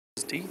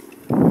teeth.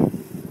 Oh,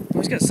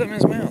 he's got something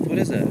in his mouth. What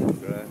is that?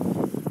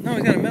 Right. No,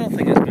 he's got a metal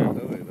thing in his mouth.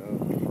 No, he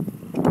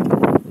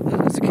don't.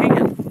 Look, it's a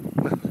can.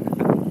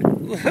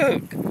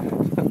 Look,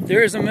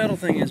 there is a metal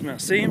thing in his mouth.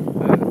 See him?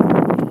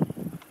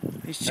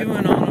 He's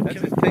chewing on them.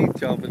 That's his teeth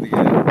chomping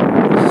together.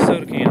 It's a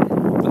soda can.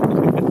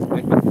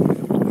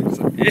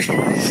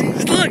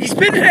 Look, he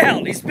spit it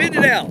out. He spit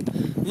it out.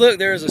 Look,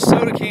 there is a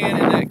soda can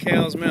in that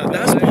cow's mouth.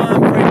 That's why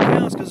I'm afraid of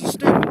cows, because they're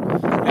stupid.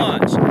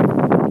 Watch.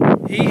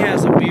 He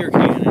has a beer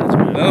can in his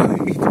mouth.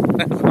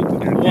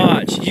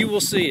 Watch. You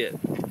will see it.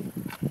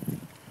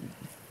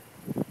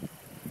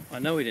 I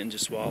know he didn't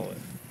just swallow it.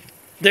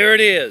 There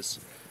it is.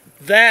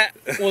 That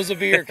was a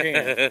beer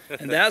can.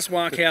 And that's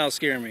why cows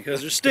scare me,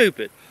 because they're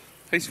stupid.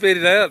 He spit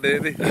it out,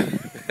 didn't he?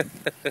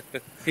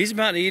 He's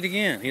about to eat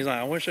again. He's like,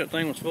 I wish that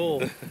thing was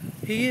full.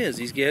 He is.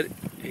 He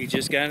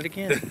just got it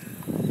again.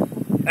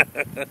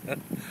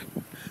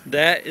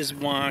 That is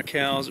why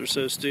cows are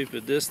so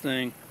stupid. This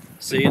thing,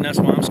 see, and that's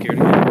why I'm scared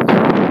of cows.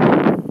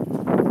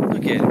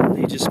 Look at it.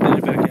 He just spit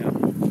it back out.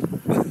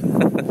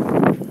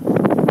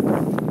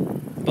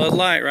 Bud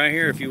Light right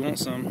here if you want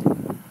some.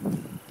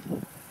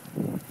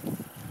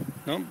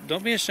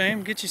 Don't be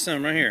ashamed. Get you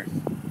some right here.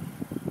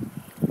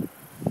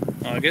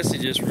 Oh, I guess he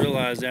just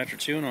realized after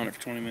chewing on it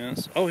for 20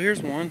 minutes. Oh,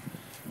 here's one.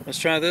 Let's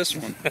try this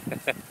one.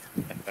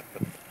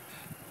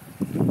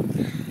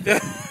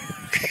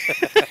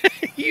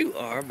 You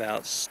are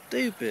about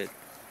stupid.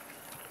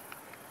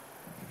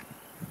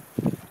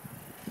 Look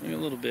a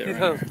little bit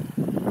right here.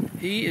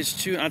 He is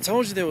chewing. I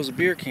told you there was a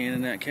beer can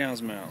in that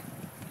cow's mouth.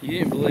 You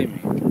didn't believe me.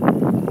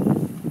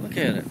 Look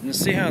at it. And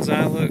see how his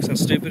eye looks, how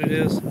stupid it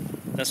is?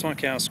 That's why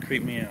cows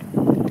creep me out.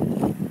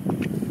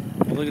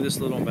 Well, look at this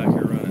little one back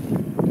here running.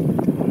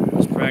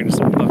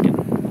 Practicing bucking.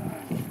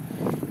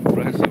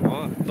 Practicing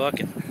what?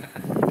 Bucking.